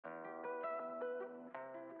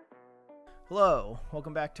Hello,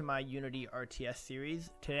 welcome back to my Unity RTS series.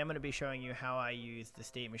 Today I'm going to be showing you how I use the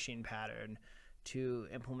state machine pattern to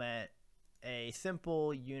implement a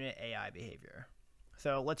simple unit AI behavior.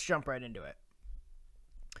 So let's jump right into it.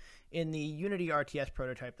 In the Unity RTS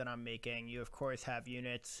prototype that I'm making, you of course have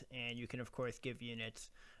units, and you can of course give units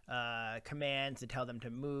commands to tell them to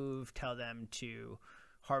move, tell them to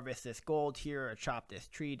harvest this gold here, or chop this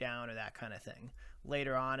tree down, or that kind of thing.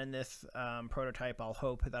 Later on in this prototype, I'll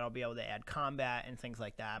hope that I'll be able to add combat and things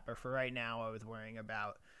like that, but for right now I was worrying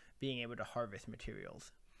about being able to harvest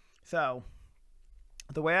materials. So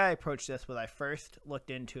the way I approached this was I first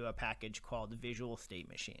looked into a package called Visual State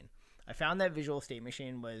Machine. I found that Visual State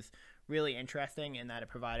Machine was really interesting in that it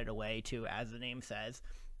provided a way to, as the name says,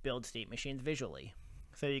 build state machines visually.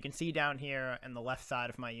 So you can see down here on the left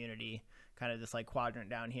side of my Unity, kind of this like quadrant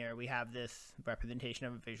down here, we have this representation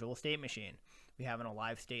of a visual state machine. We have an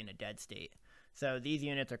alive state and a dead state. So these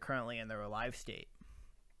units are currently in their alive state.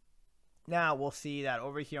 Now we'll see that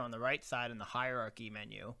over here on the right side in the hierarchy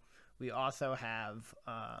menu, we also have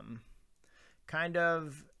kind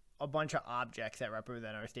of a bunch of objects that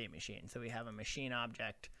represent our state machine. So we have a machine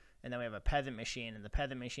object, and then we have a peasant machine, and the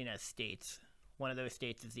peasant machine has states. One of those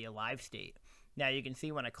states is the alive state. Now you can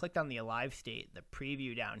see when I clicked on the alive state, the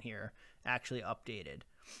preview down here actually updated.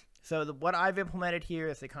 So what I've implemented here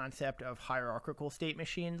is the concept of hierarchical state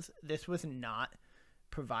machines. This was not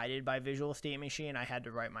provided by Visual State Machine. I had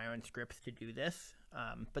to write my own scripts to do this,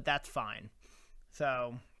 but that's fine.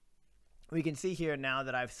 So we can see here now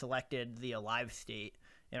that I've selected the alive state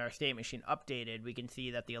and our state machine updated, we can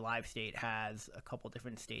see that the alive state has a couple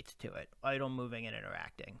different states to it: idle, moving, and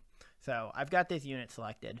interacting. So I've got this unit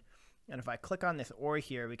selected, and if I click on this OR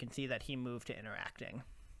here, we can see that he moved to interacting.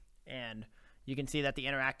 And you can see that the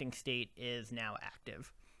interacting state is now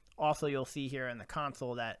active. Also, you'll see here in the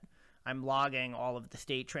console that I'm logging all of the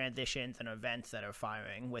state transitions and events that are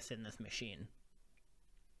firing within this machine.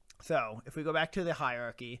 So if we go back to the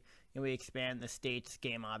hierarchy and we expand the states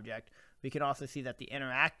game object, we can also see that the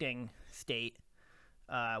interacting state,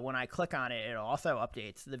 when I click on it, it also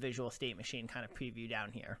updates the Visual State Machine kind of preview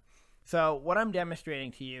down here. So what I'm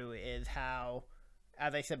demonstrating to you is how,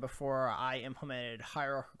 as I said before, I implemented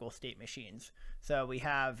hierarchical state machines. So we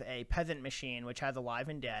have a peasant machine, which has alive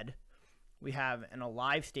and dead. We have an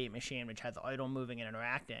alive state machine, which has idle, moving, and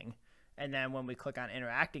interacting. And then when we click on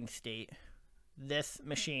interacting state, this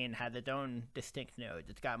machine has its own distinct nodes.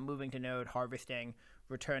 It's got moving to node, harvesting,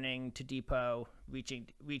 returning to depot,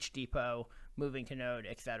 reach depot, moving to node,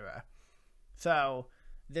 etc. So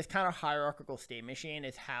this kind of hierarchical state machine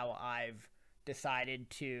is how I've decided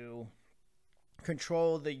to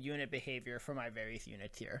control the unit behavior for my various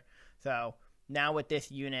units here. So now with this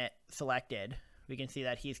unit selected, we can see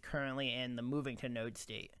that he's currently in the moving to node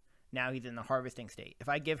state. Now he's in the harvesting state. If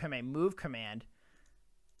I give him a move command,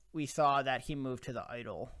 we saw that he moved to the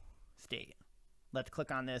idle state. Let's click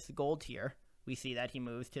on this gold here. We see that he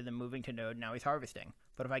moves to the moving to node. Now he's harvesting.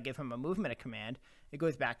 But if I give him a movement command, it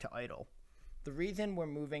goes back to idle. The reason we're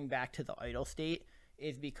moving back to the idle state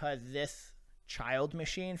is because this child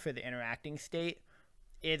machine for the interacting state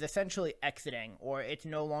is essentially exiting, or it's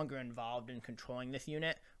no longer involved in controlling this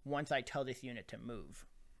unit once I tell this unit to move.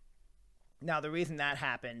 Now the reason that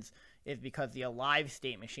happens is because the alive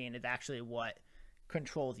state machine is actually what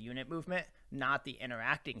controls unit movement, not the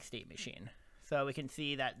interacting state machine. So we can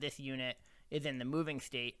see that this unit is in the moving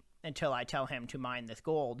state until I tell him to mine this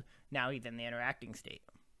gold. Now he's in the interacting state.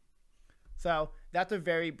 So that's a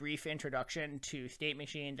very brief introduction to state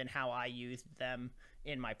machines and how I used them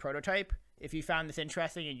in my prototype. If you found this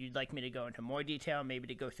interesting and you'd like me to go into more detail, maybe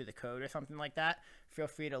to go through the code or something like that, feel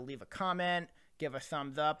free to leave a comment, give a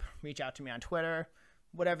thumbs up, reach out to me on Twitter,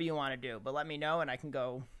 whatever you want to do. But let me know and I can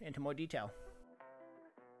go into more detail.